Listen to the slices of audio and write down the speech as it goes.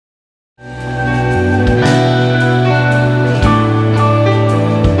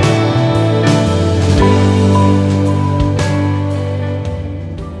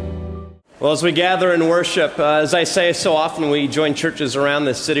Well, as we gather and worship, as I say so often, we join churches around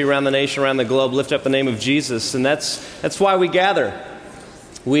this city, around the nation, around the globe, lift up the name of Jesus, and that's why we gather.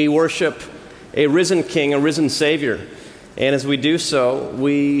 We worship a risen King, a risen Savior, and as we do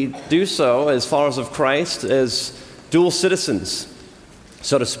so as followers of Christ, as dual citizens,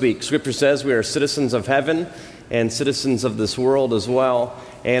 so to speak. Scripture says we are citizens of heaven and citizens of this world as well,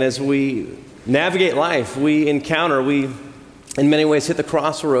 and as we navigate life, we in many ways hit the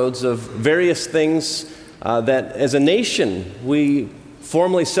crossroads of various things that as a nation we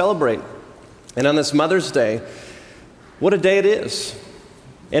formally celebrate. And on this Mother's Day, what a day it is.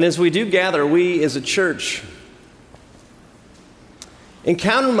 And as we do gather, we as a church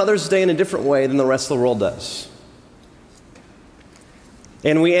encounter Mother's Day in a different way than the rest of the world does.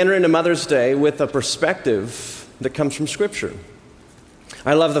 And we enter into Mother's Day with a perspective that comes from Scripture.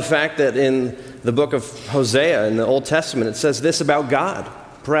 I love the fact that in the book of Hosea in the Old Testament, it says this about God.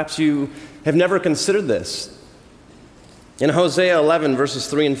 Perhaps you have never considered this. In Hosea 11, verses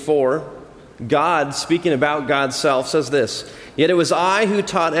 3 and 4, God, speaking about God's self, says this, "Yet it was I who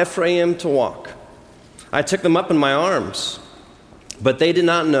taught Ephraim to walk. I took them up in my arms, but they did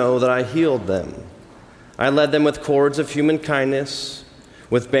not know that I healed them. I led them with cords of human kindness,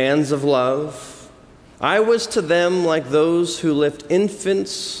 with bands of love. I was to them like those who lift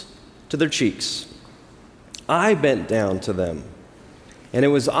infants to their cheeks. I bent down to them, and it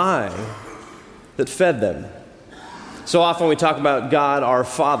was I that fed them." So often we talk about God, our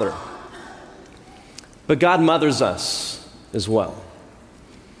Father, but God mothers us as well.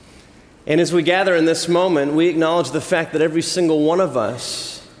 And as we gather in this moment, we acknowledge the fact that every single one of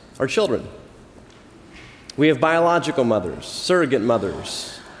us are children. We have biological mothers, surrogate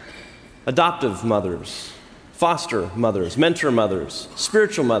mothers, adoptive mothers, foster mothers, mentor mothers,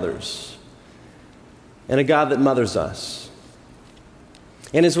 spiritual mothers, and a God that mothers us.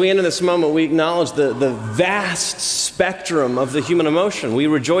 And as we enter this moment, we acknowledge the vast spectrum of the human emotion. We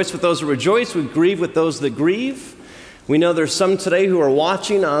rejoice with those who rejoice. We grieve with those that grieve. We know there's some today who are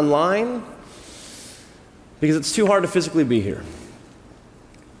watching online because it's too hard to physically be here.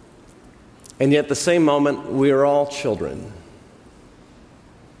 And yet at the same moment, we are all children.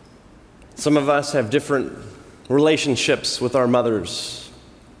 Some of us have different relationships with our mothers.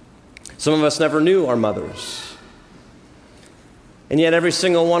 Some of us never knew our mothers. And yet every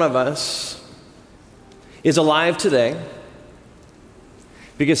single one of us is alive today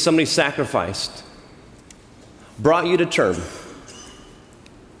because somebody sacrificed, brought you to term,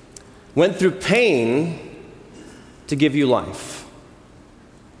 went through pain to give you life.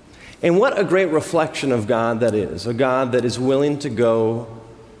 And what a great reflection of God that is, a God that is willing to go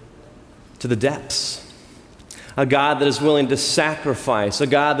to the depths, a God that is willing to sacrifice, a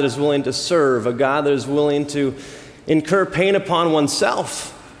God that is willing to serve, a God that is willing to incur pain upon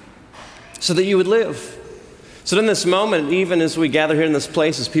oneself so that you would live. So in this moment, even as we gather here in this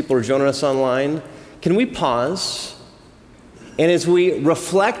place, as people are joining us online, can we pause? And as we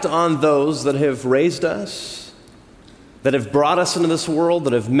reflect on those that have raised us, that have brought us into this world,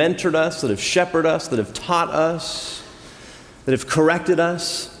 that have mentored us, that have shepherded us, that have taught us, that have corrected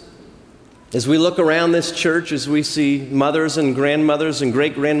us, as we look around this church, as we see mothers and grandmothers and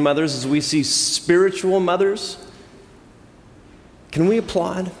great-grandmothers, as we see spiritual mothers, can we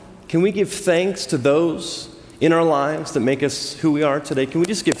applaud? Can we give thanks to those in our lives that make us who we are today? Can we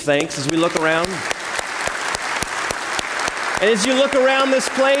just give thanks as we look around? And as you look around this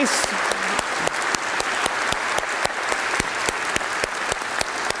place,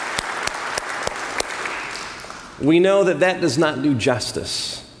 we know that that does not do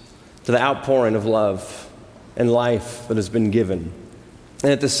justice to the outpouring of love and life that has been given.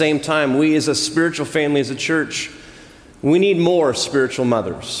 And at the same time, we as a spiritual family, as a church, we need more spiritual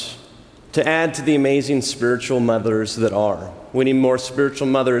mothers to add to the amazing spiritual mothers that are. We need more spiritual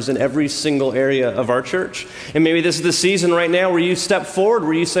mothers in every single area of our church. And maybe this is the season right now where you step forward,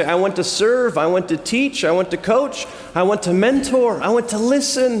 where you say, I want to serve, I want to teach, I want to coach, I want to mentor, I want to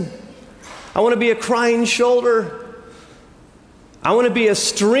listen, I want to be a crying shoulder. I want to be a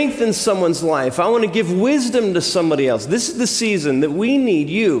strength in someone's life. I want to give wisdom to somebody else. This is the season that we need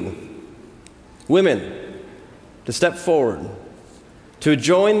you, women, to step forward, to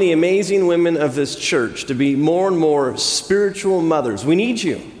join the amazing women of this church, to be more and more spiritual mothers. We need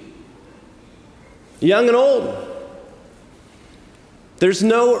you, young and old. There's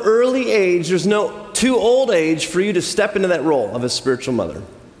no early age, there's no too old age for you to step into that role of a spiritual mother.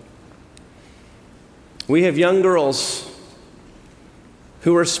 We have young girls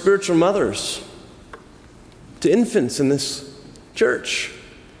who are spiritual mothers to infants in this church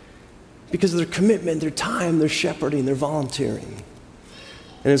because of their commitment, their time, their shepherding, their volunteering.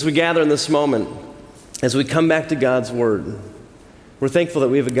 And as we gather in this moment, as we come back to God's Word, we're thankful that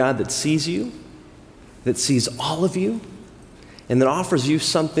we have a God that sees you, that sees all of you, and that offers you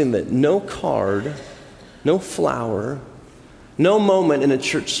something that no card, no flower, no moment in a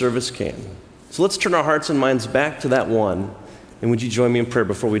church service can. So let's turn our hearts and minds back to that one. And would you join me in prayer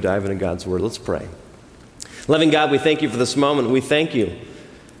before we dive into God's Word? Let's pray. Loving God, we thank you for this moment. We thank you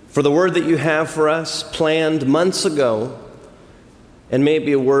for the Word that you have for us, planned months ago. And may it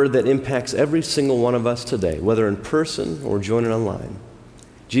be a word that impacts every single one of us today, whether in person or joining online.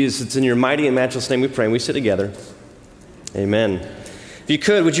 Jesus, it's in your mighty and matchless name we pray, and we sit together. Amen. If you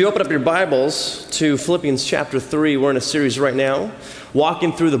could, would you open up your Bibles to Philippians chapter 3? We're in a series right now,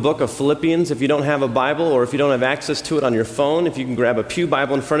 walking through the book of Philippians. If you don't have a Bible or if you don't have access to it on your phone, if you can grab a pew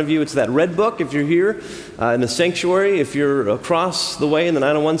Bible in front of you, it's that red book if you're here in the sanctuary, if you're across the way in the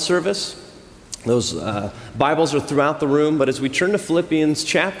 901 service. Those Bibles are throughout the room, but as we turn to Philippians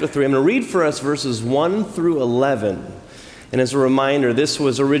chapter 3, I'm going to read for us verses 1 through 11. And as a reminder, this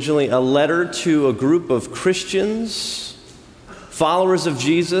was originally a letter to a group of Christians, followers of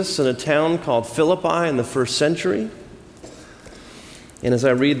Jesus in a town called Philippi in the first century. And as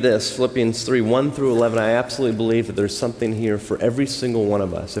I read this, Philippians 3, 1 through 11, I absolutely believe that there's something here for every single one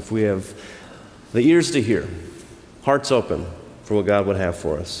of us. If we have the ears to hear, hearts open for what God would have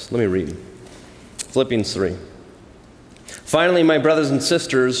for us. Let me read. Philippians 3. Finally, my brothers and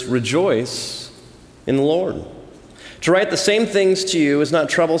sisters, rejoice in the Lord. To write the same things to you is not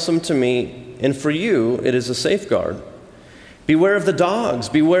troublesome to me, and for you it is a safeguard. Beware of the dogs,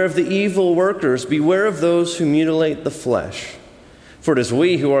 beware of the evil workers, beware of those who mutilate the flesh. For it is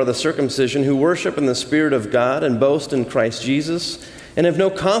we who are the circumcision, who worship in the Spirit of God and boast in Christ Jesus, and have no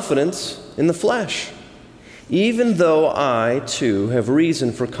confidence in the flesh, even though I, too, have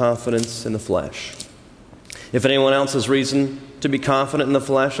reason for confidence in the flesh. If anyone else has reason to be confident in the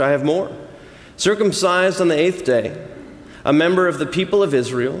flesh, I have more. Circumcised on the 8th day, a member of the people of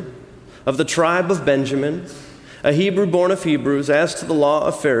Israel, of the tribe of Benjamin, a Hebrew born of Hebrews, as to the law,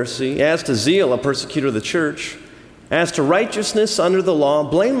 a Pharisee, as to zeal, a persecutor of the church, as to righteousness under the law,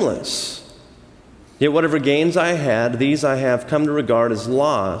 blameless. Yet whatever gains I had, these I have come to regard as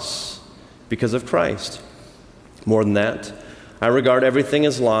loss because of Christ. More than that, I regard everything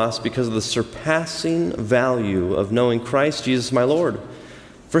as loss because of the surpassing value of knowing Christ Jesus my Lord.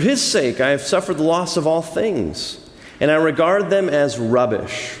 For his sake I have suffered the loss of all things, and I regard them as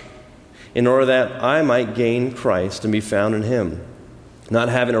rubbish, in order that I might gain Christ and be found in him, not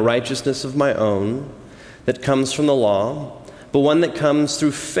having a righteousness of my own that comes from the law, but one that comes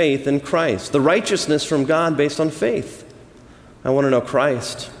through faith in Christ, the righteousness from God based on faith. I want to know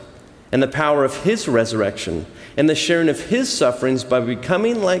Christ and the power of his resurrection, and the sharing of his sufferings by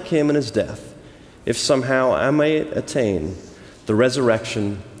becoming like him in his death, if somehow I may attain the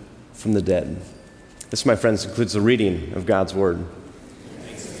resurrection from the dead. This, my friends, concludes the reading of God's Word.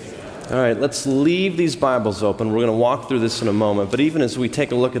 All right, let's leave these Bibles open. We're going to walk through this in a moment. But even as we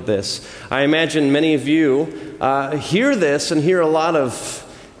take a look at this, I imagine many of you hear this and hear a lot of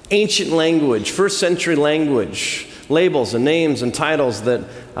ancient language, first century language, labels and names and titles that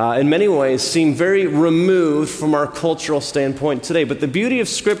in many ways seem very removed from our cultural standpoint today. But the beauty of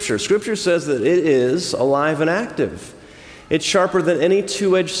Scripture says that it is alive and active. It's sharper than any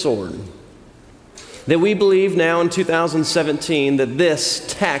two-edged sword. That we believe now in 2017 that this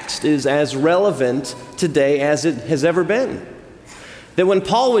text is as relevant today as it has ever been. That when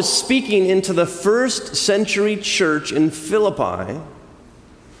Paul was speaking into the first century church in Philippi,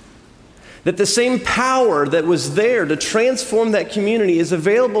 that the same power that was there to transform that community is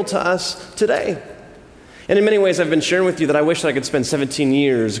available to us today. And in many ways, I've been sharing with you that I wish that I could spend 17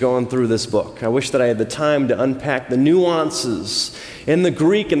 years going through this book. I wish that I had the time to unpack the nuances in the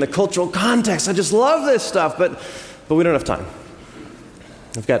Greek and the cultural context. I just love this stuff, but we don't have time.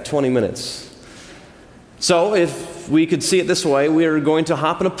 I've got 20 minutes. So if we could see it this way, we are going to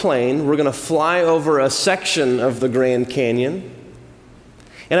hop in a plane. We're going to fly over a section of the Grand Canyon.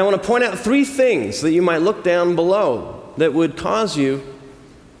 And I want to point out 3 things that you might look down below that would cause you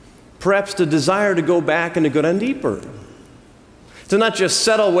perhaps to desire to go back and to go down deeper. To not just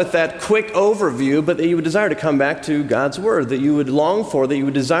settle with that quick overview, but that you would desire to come back to God's Word, that you would long for, that you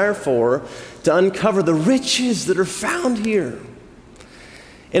would desire for, to uncover the riches that are found here.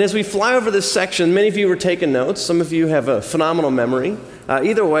 And as we fly over this section, many of you are taking notes. Some of you have a phenomenal memory.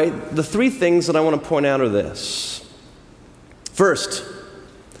 Either way, the 3 things that I want to point out are this. First,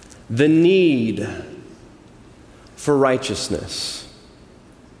 the need for righteousness.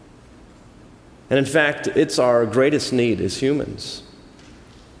 And in fact, it's our greatest need as humans.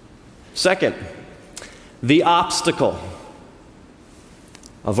 Second, the obstacle.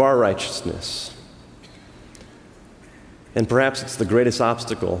 of our righteousness. And perhaps it's the greatest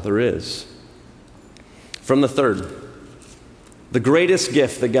obstacle there is. From the third, the greatest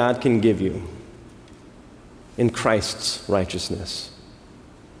gift that God can give you in Christ's righteousness.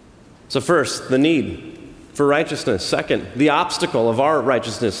 So first, the need for righteousness. Second, the obstacle of our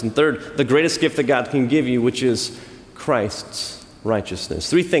righteousness. And third, the greatest gift that God can give you, which is Christ's righteousness.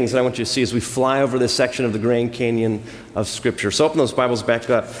 Three things that I want you to see as we fly over this section of the Grand Canyon of Scripture. So open those Bibles back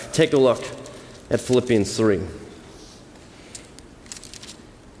up. Take a look at Philippians 3.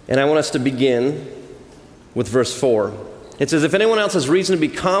 And I want us to begin with verse 4. It says, if anyone else has reason to be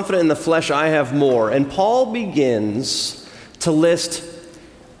confident in the flesh, I have more. And Paul begins to list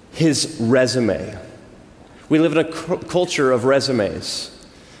his resume. We live in a culture of resumes.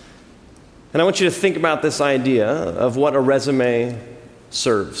 And I want you to think about this idea of what a resume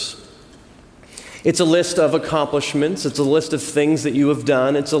serves. It's a list of accomplishments. It's a list of things that you have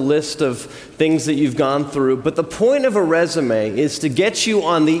done. It's a list of things that you've gone through. But the point of a resume is to get you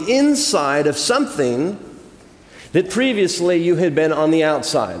on the inside of something that previously you had been on the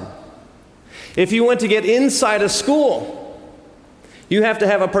outside. If you want to get inside a school, you have to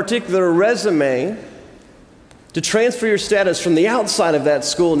have a particular resume to transfer your status from the outside of that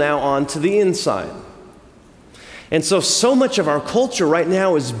school now on to the inside. And so much of our culture right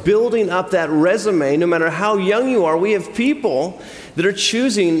now is building up that resume. No matter how young you are, we have people that are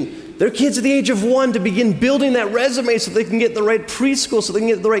choosing their kids at the age of 1 to begin building that resume so they can get in the right preschool, so they can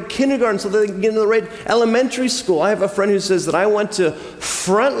get in the right kindergarten, so they can get in the right elementary school. I have a friend who says that I want to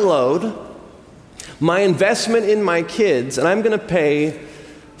front load my investment in my kids, and I'm going to pay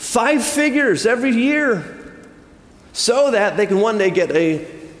 5 figures every year so that they can one day get a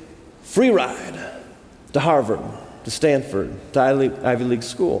free ride to Harvard, to Stanford, to Ivy League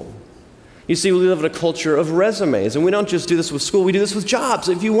school. You see, we live in a culture of resumes, and we don't just do this with school, we do this with jobs.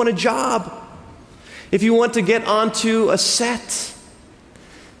 If you want a job, if you want to get onto a set,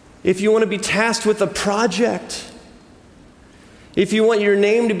 if you want to be tasked with a project, if you want your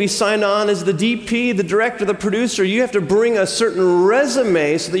name to be signed on as the DP, the director, the producer, you have to bring a certain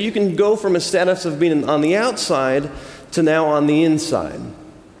resume so that you can go from a status of being on the outside to now on the inside.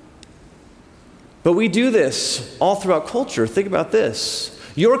 But we do this all throughout culture. Think about this.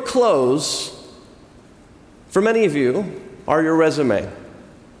 Your clothes, for many of you, are your resume.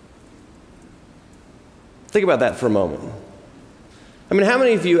 Think about that for a moment. I mean, how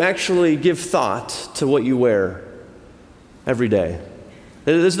many of you actually give thought to what you wear every day?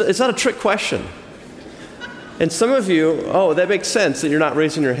 It's not a trick question. And some of you, oh, that makes sense that you're not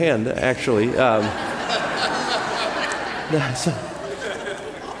raising your hand, actually.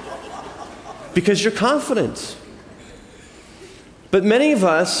 Because you're confident. But many of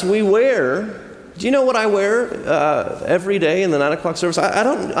us, we wear, do you know what I wear every day in the 9 o'clock service? I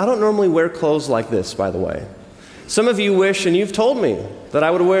don't normally wear clothes like this, by the way. Some of you wish, and you've told me, that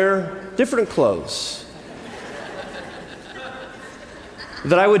I would wear different clothes.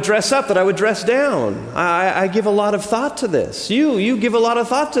 That I would dress up, that I would dress down. I give a lot of thought to this. You give a lot of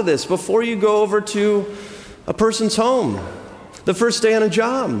thought to this before you go over to a person's home, the first day on a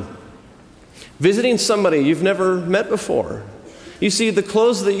job, visiting somebody you've never met before. You see, the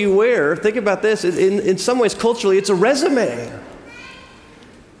clothes that you wear, think about this, in some ways culturally, it's a resume.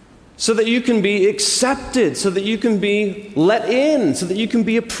 So that you can be accepted, so that you can be let in, so that you can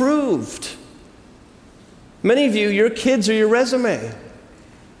be approved. Many of you, your kids are your resume.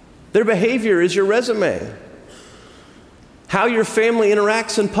 Their behavior is your resume. How your family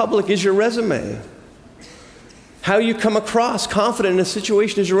interacts in public is your resume. How you come across confident in a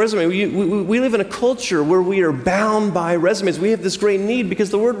situation is your resume. We live in a culture where we are bound by resumes. We have this great need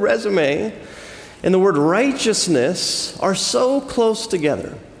because the word resume and the word righteousness are so close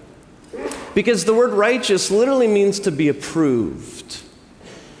together. Because the word righteous literally means to be approved,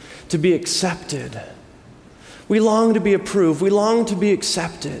 to be accepted. We long to be approved. We long to be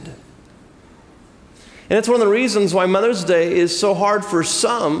accepted. And it's one of the reasons why Mother's Day is so hard for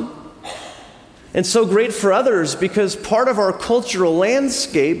some and so great for others, because part of our cultural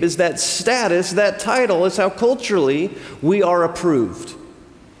landscape is that status, that title, is how culturally we are approved.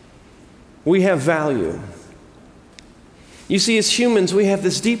 We have value. You see, as humans, we have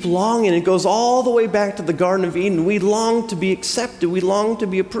this deep longing. It goes all the way back to the Garden of Eden. We long to be accepted. We long to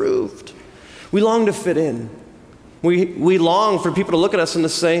be approved. We long to fit in. We long for people to look at us and to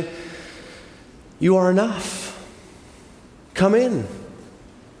say, "You are enough. Come in.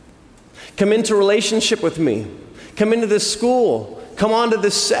 Come into relationship with me. Come into this school. Come onto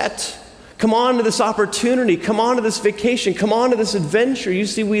this set. Come on to this opportunity. Come on to this vacation. Come on to this adventure." You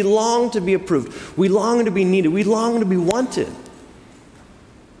see, we long to be approved. We long to be needed. We long to be wanted.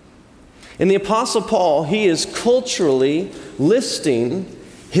 And the Apostle Paul, he is culturally listing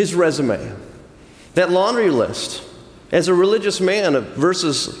his resume. That laundry list, as a religious man of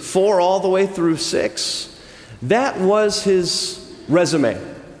verses 4 all the way through 6, that was his resume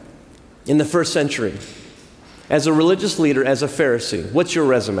in the first century. As a religious leader, as a Pharisee, what's your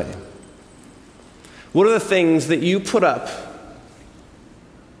resume? What are the things that you put up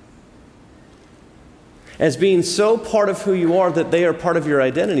as being so part of who you are that they are part of your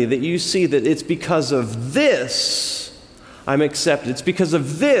identity, that you see that it's because of this I'm accepted. It's because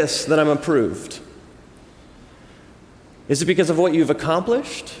of this that I'm approved. Is it because of what you've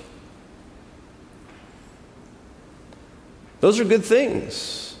accomplished? Those are good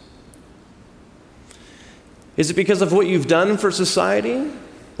things. Is it because of what you've done for society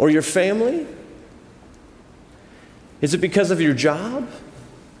or your family? Is it because of your job?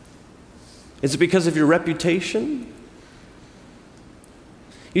 Is it because of your reputation?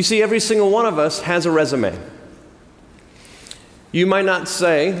 You see, every single one of us has a resume. You might not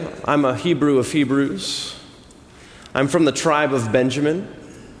say, I'm a Hebrew of Hebrews. I'm from the tribe of Benjamin.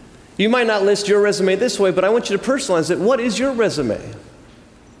 You might not list your resume this way, but I want you to personalize it. What is your resume?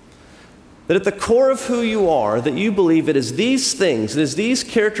 That at the core of who you are, that you believe it is these things, it is these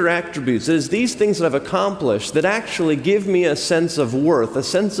character attributes, it is these things that I've accomplished that actually give me a sense of worth, a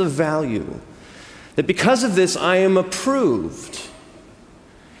sense of value. That because of this, I am approved.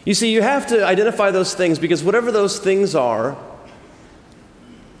 You see, you have to identify those things because whatever those things are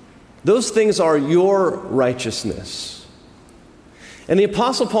your righteousness. And the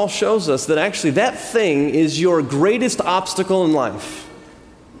Apostle Paul shows us that actually that thing is your greatest obstacle in life.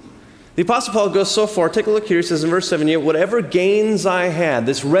 The Apostle Paul goes so far, take a look here, he says in verse 7, yet whatever gains I had,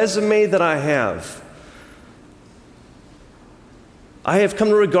 this resume that I have come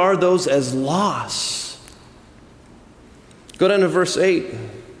to regard those as loss. Go down to verse 8.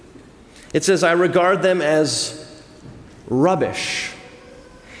 It says, I regard them as rubbish.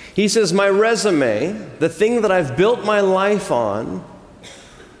 He says, my resume, the thing that I've built my life on,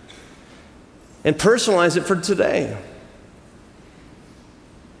 and personalize it for today.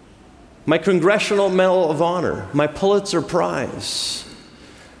 My Congressional Medal of Honor, my Pulitzer Prize,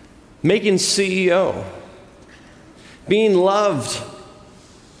 making CEO, being loved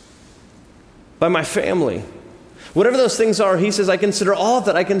by my family. Whatever those things are, he says, I consider all of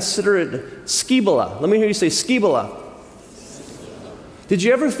that, I consider it skibala. Let me hear you say skibala. Did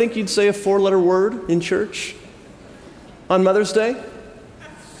you ever think you'd say a 4-letter word in church on Mother's Day?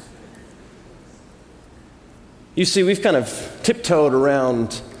 You see, we've kind of tiptoed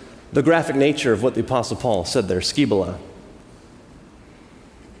around the graphic nature of what the Apostle Paul said there, skibala.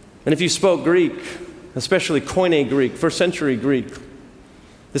 And if you spoke Greek, especially Koine Greek, first century Greek,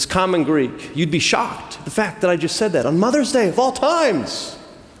 this common Greek, you'd be shocked at the fact that I just said that on Mother's Day of all times.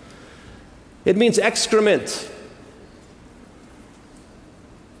 It means excrement.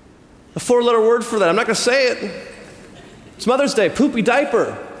 A 4-letter word for that. I'm not going to say it. It's Mother's Day, poopy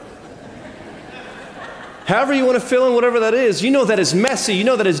diaper. However you want to fill in whatever that is, you know that is messy, you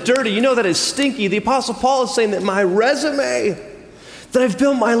know that is dirty, you know that is stinky. The Apostle Paul is saying that my resume that I've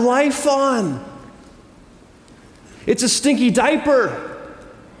built my life on, it's a stinky diaper.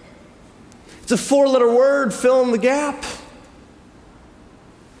 It's a 4-letter word, fill in the gap.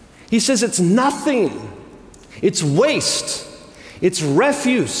 He says it's nothing. It's waste. It's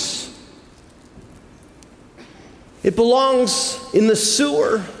refuse. It belongs in the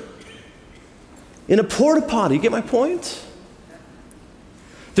sewer, in a porta potty. You get my point?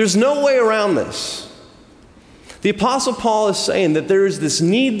 There's no way around this. The Apostle Paul is saying that there is this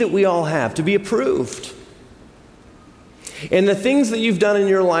need that we all have to be approved. And the things that you've done in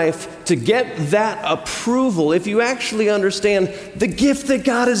your life to get that approval, if you actually understand the gift that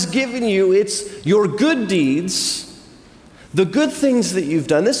God has given you, it's your good deeds, the good things that you've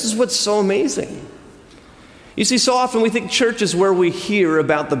done. This is what's so amazing. You see, so often we think church is where we hear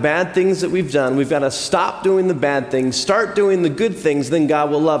about the bad things that we've done. We've got to stop doing the bad things, start doing the good things, then God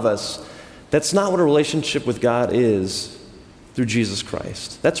will love us. That's not what a relationship with God is through Jesus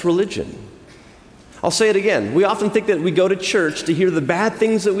Christ. That's religion. I'll say it again. We often think that we go to church to hear the bad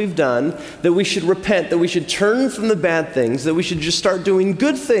things that we've done, that we should repent, that we should turn from the bad things, that we should just start doing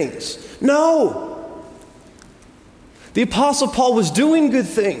good things. No! The Apostle Paul was doing good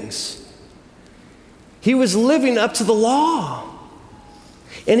things. He was living up to the law.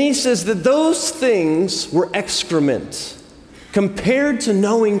 And he says that those things were excrement compared to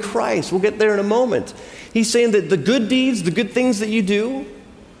knowing Christ. We'll get there in a moment. He's saying that the good deeds, the good things that you do,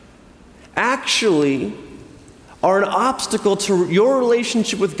 actually are an obstacle to your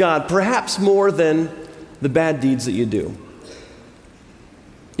relationship with God, perhaps more than the bad deeds that you do.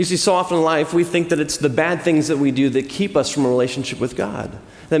 You see, so often in life, we think that it's the bad things that we do that keep us from a relationship with God.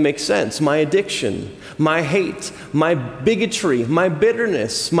 That makes sense. My addiction, my hate, my bigotry, my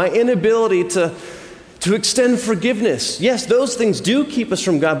bitterness, my inability to extend forgiveness. Yes, those things do keep us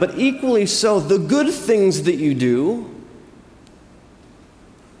from God, but equally so, the good things that you do,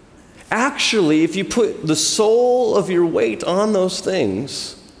 actually, if you put the soul of your weight on those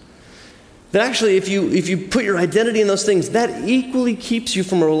things, that actually, if you put your identity in those things, that equally keeps you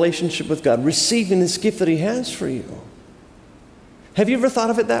from a relationship with God, receiving this gift that He has for you. Have you ever thought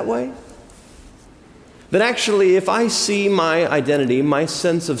of it that way? That actually, if I see my identity, my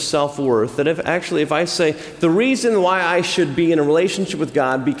sense of self-worth, that if I say, the reason why I should be in a relationship with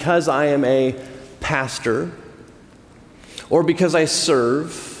God because I am a pastor, or because I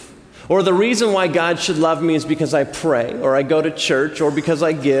serve, or the reason why God should love me is because I pray, or I go to church, or because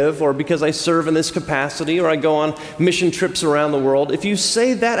I give, or because I serve in this capacity, or I go on mission trips around the world. If you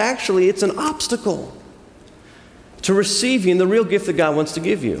say that, actually, it's an obstacle to receiving the real gift that God wants to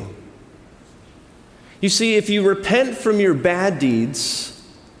give you. You see, if you repent from your bad deeds,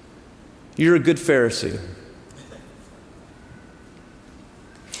 you're a good Pharisee.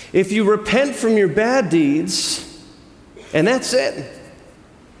 If you repent from your bad deeds, and that's it,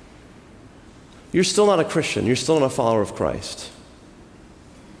 you're still not a Christian. You're still not a follower of Christ.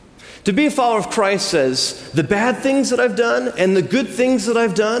 To be a follower of Christ says, the bad things that I've done and the good things that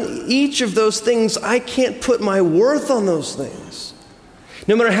I've done, each of those things, I can't put my worth on those things.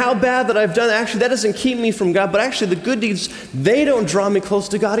 No matter how bad that I've done, actually that doesn't keep me from God, but actually the good deeds, they don't draw me close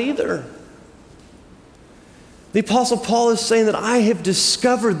to God either. The Apostle Paul is saying that I have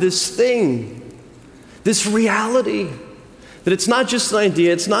discovered this thing, this reality, that it's not just an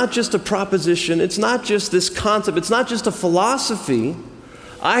idea, it's not just a proposition, it's not just this concept, it's not just a philosophy.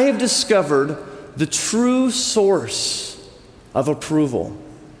 I have discovered the true source of approval,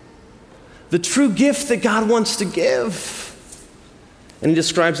 the true gift that God wants to give. And he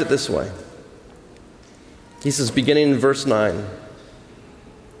describes it this way. He says, beginning in verse 9,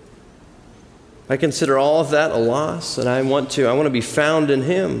 I consider all of that a loss, and I want to be found in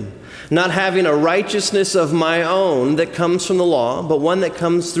Him, not having a righteousness of my own that comes from the law, but one that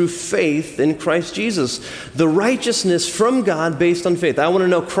comes through faith in Christ Jesus. The righteousness from God based on faith. I want to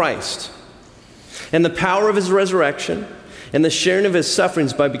know Christ and the power of His resurrection and the sharing of His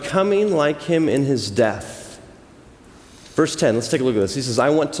sufferings by becoming like Him in His death. Verse 10, let's take a look at this. He says, I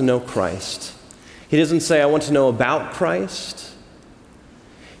want to know Christ. He doesn't say, I want to know about Christ.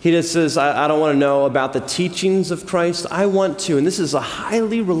 He just says, I don't want to know about the teachings of Christ. I want to, and this is a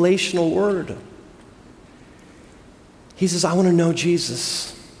highly relational word. He says, I want to know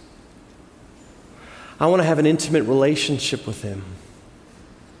Jesus. I want to have an intimate relationship with Him.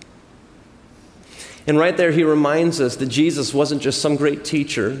 And right there, he reminds us that Jesus wasn't just some great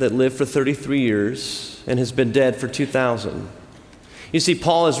teacher that lived for 33 years and has been dead for 2,000. You see,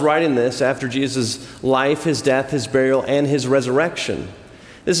 Paul is writing this after Jesus' life, His death, His burial, and His resurrection.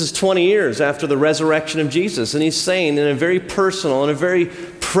 This is 20 years after the resurrection of Jesus, and he's saying in a very personal and a very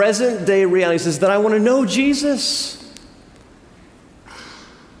present-day reality, he says that I want to know Jesus.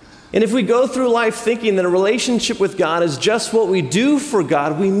 And if we go through life thinking that a relationship with God is just what we do for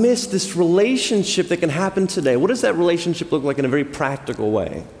God, we miss this relationship that can happen today. What does that relationship look like in a very practical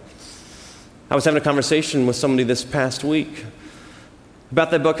way? I was having a conversation with somebody this past week about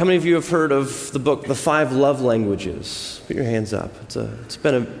that book. How many of you have heard of the book, The 5 Love Languages? Put your hands up. It's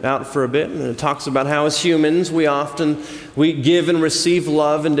been out for a bit, and it talks about how as humans we give and receive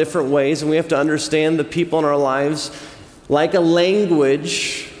love in different ways, and we have to understand the people in our lives, like a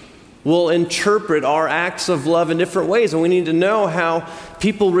language, will interpret our acts of love in different ways, and we need to know how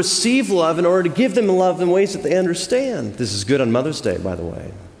people receive love in order to give them love in ways that they understand. This is good on Mother's Day, by the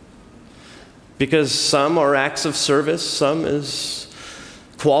way, because some are acts of service, some is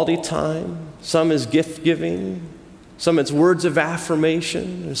quality time, some is gift giving, some it's words of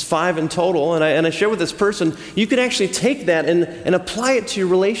affirmation. There's 5 in total. And I share with this person, you can actually take that and apply it to your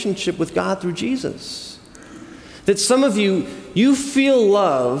relationship with God through Jesus. That some of you feel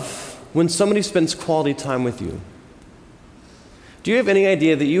love when somebody spends quality time with you. Do you have any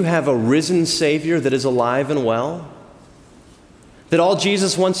idea that you have a risen Savior that is alive and well? That all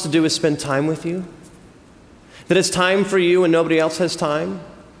Jesus wants to do is spend time with you? That it's time for you and nobody else has time?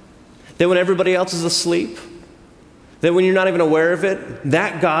 That when everybody else is asleep, that when you're not even aware of it,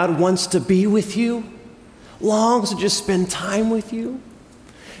 that God wants to be with you, longs to just spend time with you?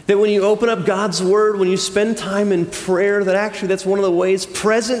 That when you open up God's Word, when you spend time in prayer, that actually that's one of the ways,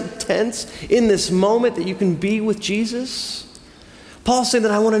 present tense, in this moment that you can be with Jesus? Paul's saying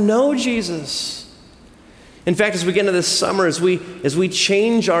that I want to know Jesus. In fact, as we get into this summer, as we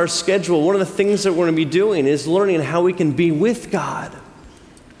change our schedule, one of the things that we're going to be doing is learning how we can be with God.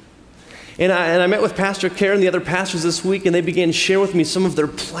 And I met with Pastor Karen and the other pastors this week, and they began to share with me some of their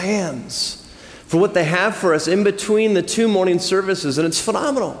plans for what they have for us in between the 2 morning services, and it's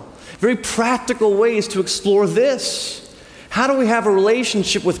phenomenal. Very practical ways to explore this. How do we have a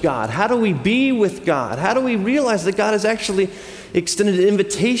relationship with God? How do we be with God? How do we realize that God has actually extended an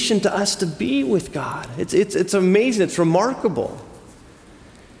invitation to us to be with God? It's amazing. It's remarkable.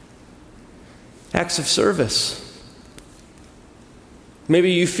 Acts of service.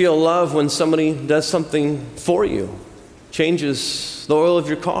 Maybe you feel love when somebody does something for you, changes the oil of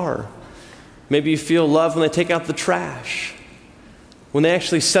your car. Maybe you feel love when they take out the trash, when they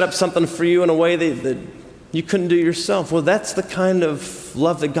actually set up something for you in a way that you couldn't do yourself. Well, that's the kind of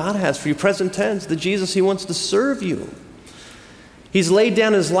love that God has for you. Present tense, the Jesus, He wants to serve you. He's laid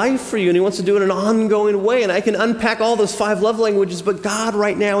down His life for you, and He wants to do it in an ongoing way. And I can unpack all those 5 love languages, but God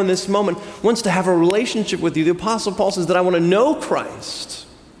right now in this moment wants to have a relationship with you. The Apostle Paul says that I want to know Christ.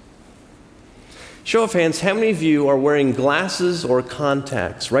 Show of hands, how many of you are wearing glasses or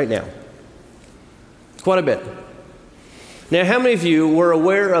contacts right now? Quite a bit. Now, how many of you were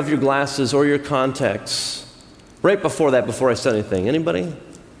aware of your glasses or your contacts right before that, before I said anything? Anybody?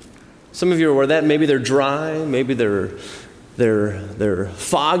 Some of you are aware of that. Maybe they're dry, maybe they're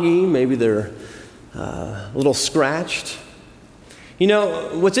foggy, maybe they're a little scratched. You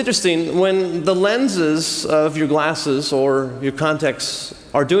know, what's interesting, when the lenses of your glasses or your contacts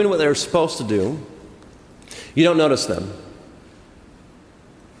are doing what they're supposed to do, you don't notice them.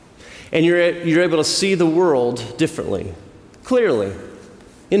 And you're able to see the world differently, clearly,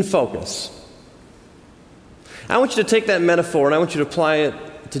 in focus. I want you to take that metaphor and I want you to apply it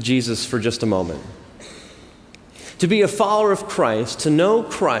to Jesus for just a moment. To be a follower of Christ, to know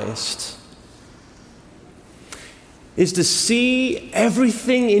Christ, is to see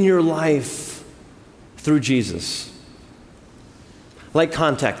everything in your life through Jesus. Like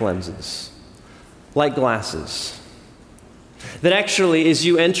contact lenses, like glasses. That actually, as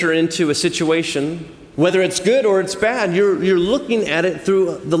you enter into a situation, whether it's good or it's bad, you're looking at it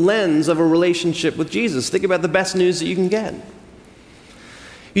through the lens of a relationship with Jesus. Think about the best news that you can get.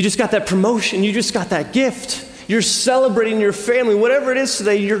 You just got that promotion, you just got that gift. You're celebrating your family, whatever it is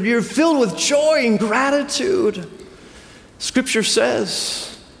today, you're filled with joy and gratitude. Scripture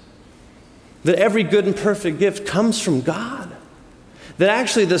says that every good and perfect gift comes from God. That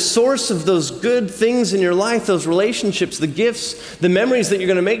actually the source of those good things in your life, those relationships, the gifts, the memories that you're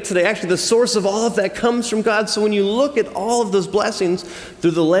going to make today, actually the source of all of that comes from God. So when you look at all of those blessings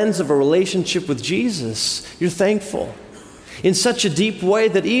through the lens of a relationship with Jesus, you're thankful. In such a deep way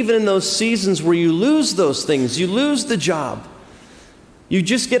that even in those seasons where you lose those things, you lose the job, you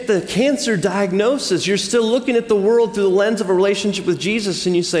just get the cancer diagnosis, you're still looking at the world through the lens of a relationship with Jesus,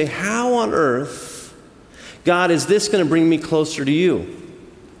 and you say, how on earth, God, is this going to bring me closer to you?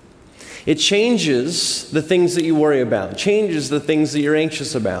 It changes the things that you worry about, changes the things that you're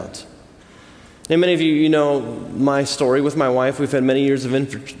anxious about. And many of you know my story with my wife. We've had many years of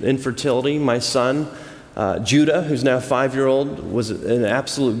infertility. My son, Judah, who's now 5-year-old, was an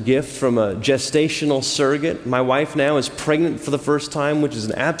absolute gift from a gestational surrogate. My wife now is pregnant for the first time, which is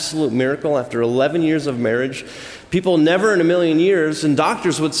an absolute miracle after 11 years of marriage. People never in a million years, and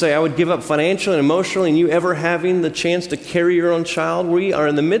doctors would say, I would give up financially and emotionally, and you ever having the chance to carry your own child. We are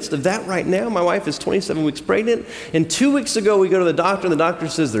in the midst of that right now. My wife is 27 weeks pregnant, and 2 weeks ago we go to the doctor, and the doctor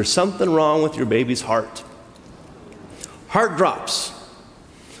says, there's something wrong with your baby's heart. Heart drops.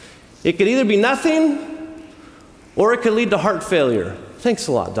 It could either be nothing, or it could lead to heart failure. Thanks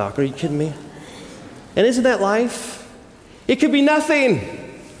a lot, doc. Are you kidding me? And isn't that life? It could be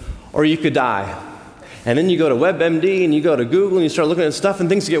nothing, or you could die. And then you go to WebMD and you go to Google and you start looking at stuff and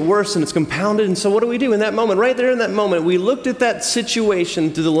things get worse and it's compounded. And so what do? In that moment, right there in that moment, we looked at that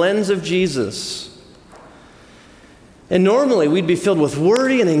situation through the lens of Jesus. And normally we'd be filled with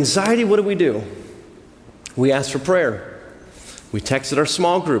worry and anxiety. What do? We asked for prayer. We texted our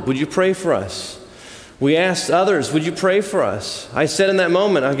small group, would you pray for us? We asked others, would you pray for us? I said in that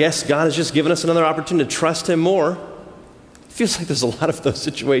moment, I guess God has just given us another opportunity to trust Him more. It feels like there's a lot of those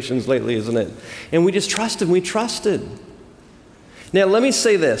situations lately, isn't it? And we just trusted, we trusted. Now, let me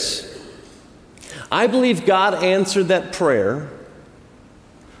say this. I believe God answered that prayer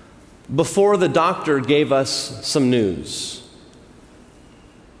before the doctor gave us some news.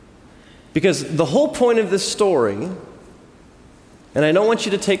 Because the whole point of this story, and I don't want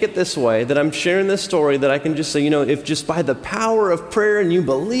you to take it this way, that I'm sharing this story that I can just say, if just by the power of prayer and you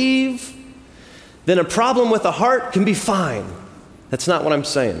believe, then a problem with the heart can be fine. That's not what I'm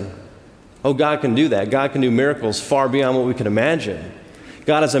saying. Oh, God can do that. God can do miracles far beyond what we can imagine.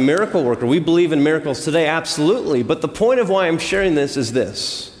 God is a miracle worker. We believe in miracles today, absolutely. But the point of why I'm sharing this is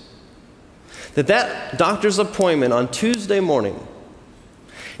this. That doctor's appointment on Tuesday morning,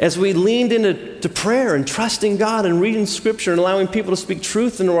 as we leaned into prayer and trusting God and reading Scripture and allowing people to speak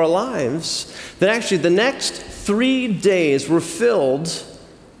truth into our lives, that actually the next 3 days were filled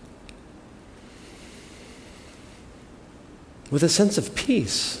with a sense of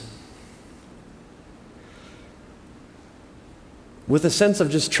peace, with a sense of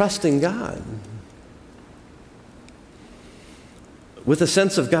just trusting God, with a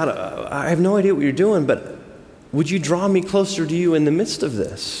sense of, God, I have no idea what you're doing, but would you draw me closer to you in the midst of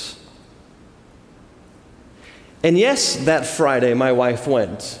this? And yes, that Friday my wife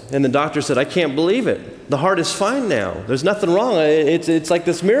went, and the doctor said, I can't believe it. The heart is fine now. There's nothing wrong. It's like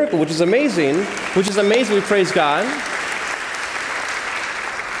this miracle, which is amazing. We praise God.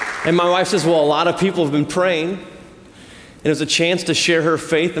 And my wife says, well, a lot of people have been praying. And it was a chance to share her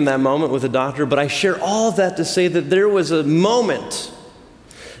faith in that moment with the doctor. But I share all of that to say that there was a moment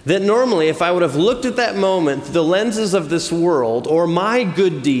that normally, if I would have looked at that moment through the lenses of this world or my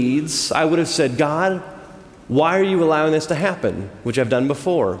good deeds, I would have said, God, why are you allowing this to happen? Which I've done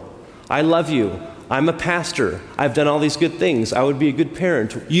before. I love you. I'm a pastor. I've done all these good things. I would be a good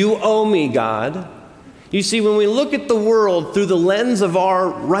parent. You owe me, God. You see, when we look at the world through the lens of our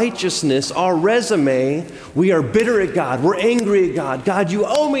righteousness, our resume, we are bitter at God. We're angry at God. God, you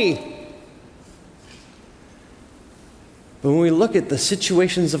owe me. But when we look at the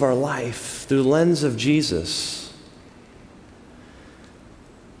situations of our life through the lens of Jesus,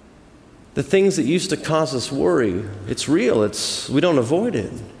 the things that used to cause us worry, it's real. We don't avoid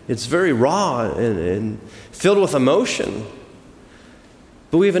it. It's very raw and filled with emotion.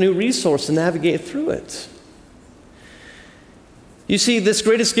 But we have a new resource to navigate through it. You see, this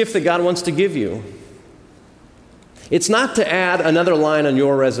greatest gift that God wants to give you, it's not to add another line on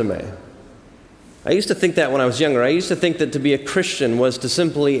your resume. I used to think that when I was younger. I used to think that to be a Christian was to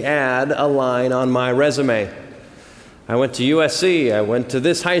simply add a line on my resume. I went to USC, I went to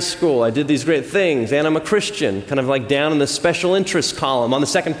this high school, I did these great things, and I'm a Christian, kind of like down in the special interest column on the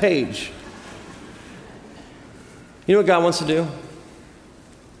second page. You know what God wants to do?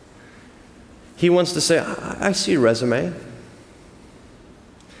 He wants to say, I see your resume.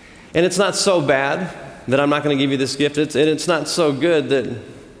 And it's not so bad that I'm not going to give you this gift. It's not so good that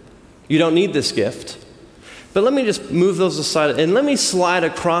you don't need this gift. But let me just move those aside and let me slide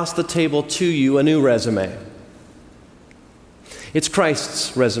across the table to you a new resume. It's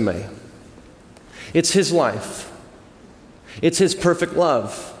Christ's resume. It's His life. It's His perfect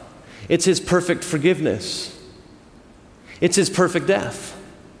love. It's His perfect forgiveness. It's His perfect death.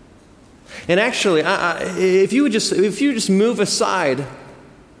 And actually, if you just move aside,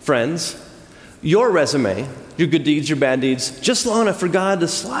 friends, your resume, your good deeds, your bad deeds, just long enough for God to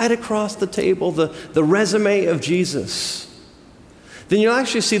slide across the table the resume of Jesus, then you'll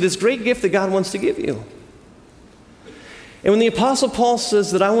actually see this great gift that God wants to give you. And when the Apostle Paul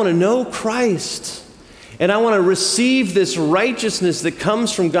says that I want to know Christ and I want to receive this righteousness that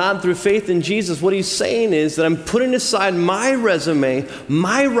comes from God through faith in Jesus, what he's saying is that I'm putting aside my resume,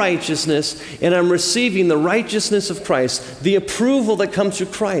 my righteousness, and I'm receiving the righteousness of Christ, the approval that comes through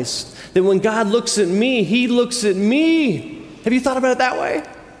Christ. That when God looks at me, He looks at me. Have you thought about it that way?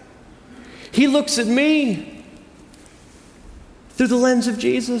 He looks at me through the lens of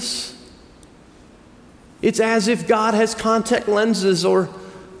Jesus. It's as if God has contact lenses or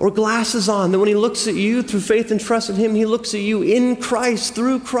glasses on, that when He looks at you through faith and trust in Him, He looks at you in Christ,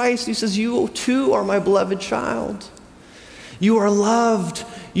 through Christ. He says, you too are my beloved child. You are loved.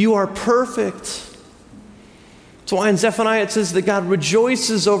 You are perfect. That's why in Zephaniah it says that God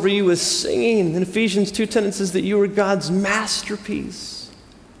rejoices over you with singing. In Ephesians 2:10 it says that you are God's masterpiece.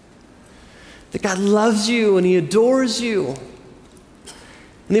 That God loves you and He adores you.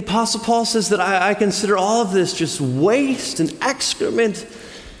 And the Apostle Paul says that I consider all of this just waste and excrement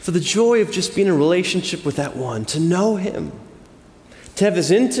for the joy of just being in a relationship with that one, to know Him, to have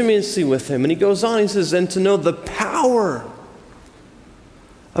this intimacy with Him. And he goes on, he says, and to know the power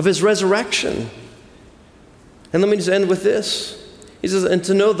of His resurrection. And let me just end with this. He says, and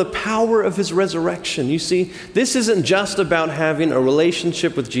to know the power of His resurrection. You see, this isn't just about having a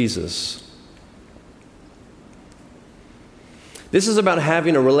relationship with Jesus. This is about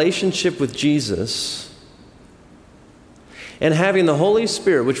having a relationship with Jesus and having the Holy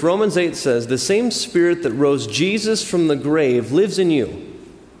Spirit, which Romans 8 says, the same Spirit that rose Jesus from the grave lives in you.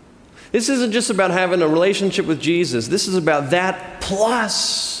 This isn't just about having a relationship with Jesus. This is about that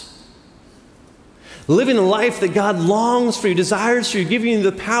plus living a life that God longs for you, desires for you, giving you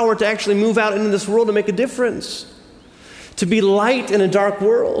the power to actually move out into this world and make a difference, to be light in a dark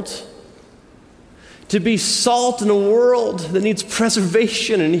world, to be salt in a world that needs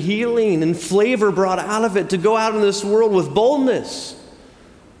preservation and healing and flavor brought out of it, to go out in this world with boldness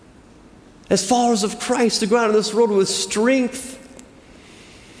as followers of Christ, to go out in this world with strength,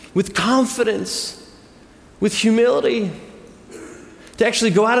 with confidence, with humility, to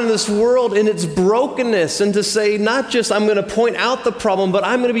actually go out in this world in its brokenness and to say, not just I'm going to point out the problem, but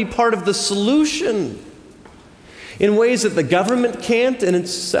I'm going to be part of the solution in ways that the government can't in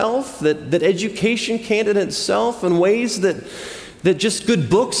itself, that education can't in itself, in ways that just good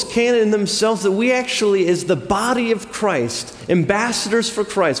books can't in themselves, that we actually, as the body of Christ, ambassadors for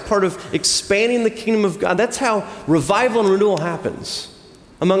Christ, part of expanding the kingdom of God, that's how revival and renewal happens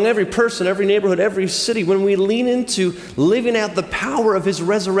among every person, every neighborhood, every city, when we lean into living out the power of His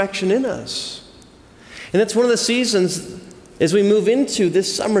resurrection in us. And that's one of the seasons as we move into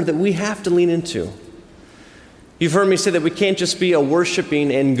this summer that we have to lean into. You've heard me say that we can't just be a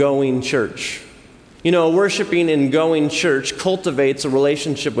worshiping and going church. You know, a worshiping and going church cultivates a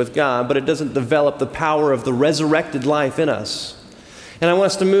relationship with God, but it doesn't develop the power of the resurrected life in us. And I want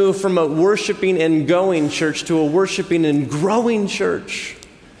us to move from a worshiping and going church to a worshiping and growing church.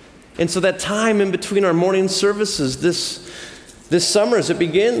 And so that time in between our morning services this summer as it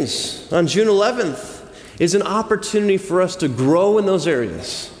begins on June 11th is an opportunity for us to grow in those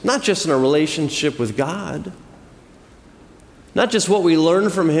areas, not just in our relationship with God, not just what we learn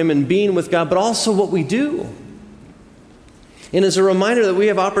from Him and being with God, but also what we do. And as a reminder that we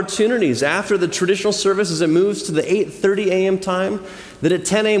have opportunities after the traditional service as it moves to the 8:30 a.m. time, that at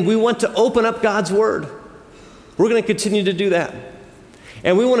 10 a.m. we want to open up God's Word. We're going to continue to do that.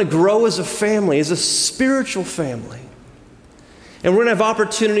 And we want to grow as a family, as a spiritual family. And we're going to have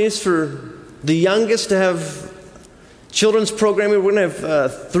opportunities for the youngest to have children's programming. We're going to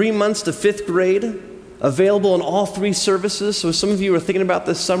have 3 months to 5th grade available in all 3 services. So some of you are thinking about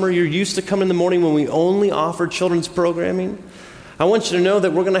this summer, you're used to coming in the morning when we only offer children's programming. I want you to know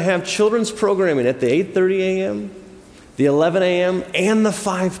that we're going to have children's programming at the 8:30 a.m., the 11 a.m., and the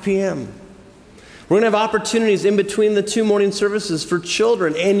 5 p.m. We're going to have opportunities in between the 2 morning services for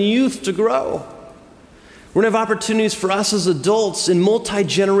children and youth to grow. We're going to have opportunities for us as adults in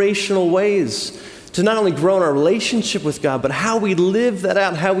multi-generational ways to not only grow in our relationship with God, but how we live that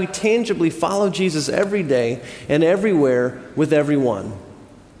out, how we tangibly follow Jesus every day and everywhere with everyone.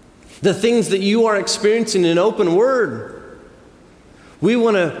 The things that you are experiencing in open word, we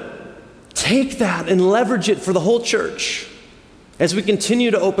want to take that and leverage it for the whole church as we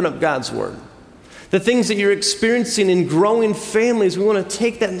continue to open up God's word. The things that you're experiencing in growing families, we want to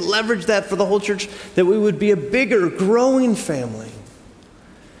take that and leverage that for the whole church, that we would be a bigger, growing family.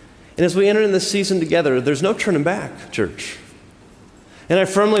 And as we enter in this season together, there's no turning back, church. And I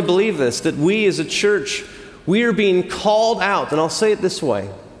firmly believe this, that we as a church, we are being called out, and I'll say it this way.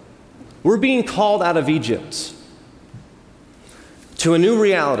 We're being called out of Egypt to a new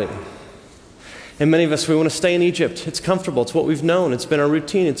reality. And many of us, we want to stay in Egypt. It's comfortable. It's what we've known. It's been our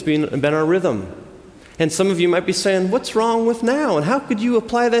routine. It's been our rhythm. And some of you might be saying, what's wrong with now? And how could you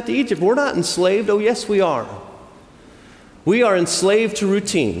apply that to Egypt? We're not enslaved. Oh, yes, we are. We are enslaved to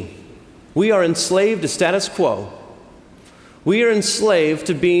routine. We are enslaved to status quo. We are enslaved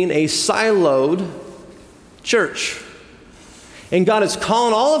to being a siloed church. And God is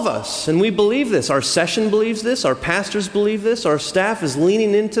calling all of us, and we believe this. Our session believes this. Our pastors believe this. Our staff is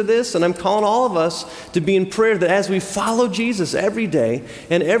leaning into this. And I'm calling all of us to be in prayer that as we follow Jesus every day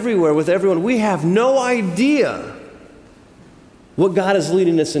and everywhere with everyone, we have no idea what God is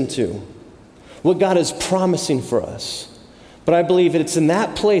leading us into, what God is promising for us. But I believe that it's in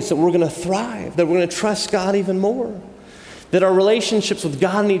that place that we're going to thrive, that we're going to trust God even more, that our relationships with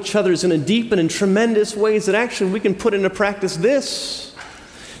God and each other is going to deepen in tremendous ways, that actually we can put into practice this,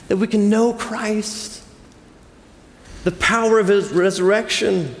 that we can know Christ, the power of His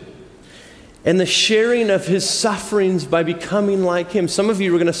resurrection, and the sharing of His sufferings by becoming like Him. Some of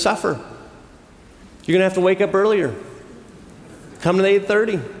you are going to suffer. You're going to have to wake up earlier. Come to the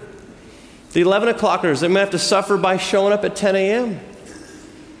 8:30. The 11 o'clockers, they might have to suffer by showing up at 10 a.m.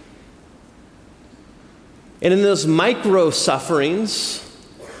 And in those micro sufferings,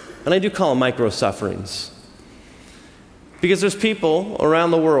 and I do call them micro sufferings, because there's people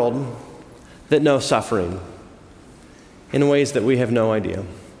around the world that know suffering in ways that we have no idea.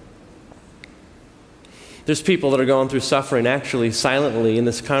 There's people that are going through suffering actually silently in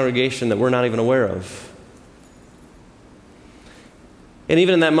this congregation that we're not even aware of. And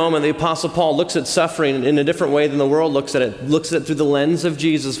even in that moment, the Apostle Paul looks at suffering in a different way than the world looks at it through the lens of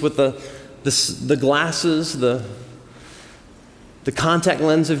Jesus with the the glasses, the contact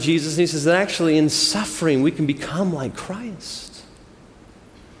lens of Jesus. And he says that actually in suffering we can become like Christ.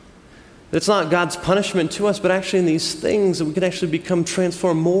 It's not God's punishment to us, but actually in these things that we can actually become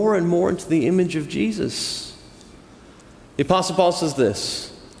transformed more and more into the image of Jesus. The Apostle Paul says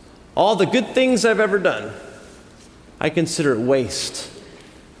this, all the good things I've ever done, I consider it waste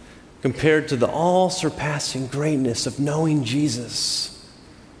compared to the all-surpassing greatness of knowing Jesus.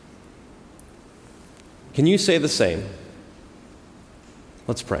 Can you say the same?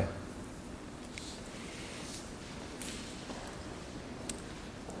 Let's pray.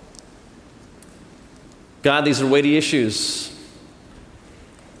 God, these are weighty issues,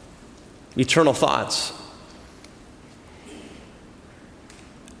 eternal thoughts.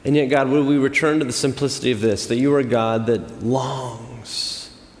 And yet, God, would we return to the simplicity of this, that you are a God that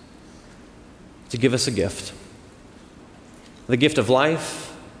longs to give us a gift. The gift of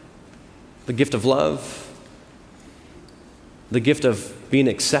life, the gift of love, the gift of being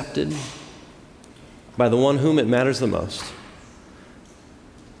accepted by the one whom it matters the most.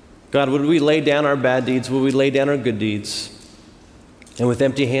 God, would we lay down our bad deeds? Would we lay down our good deeds? And with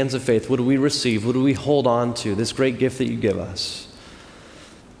empty hands of faith, would we receive? Would we hold on to this great gift that you give us?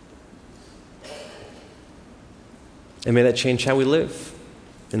 And may that change how we live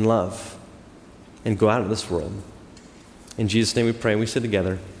and love and go out of this world. In Jesus' name we pray and we sit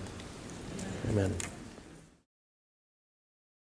together. Amen.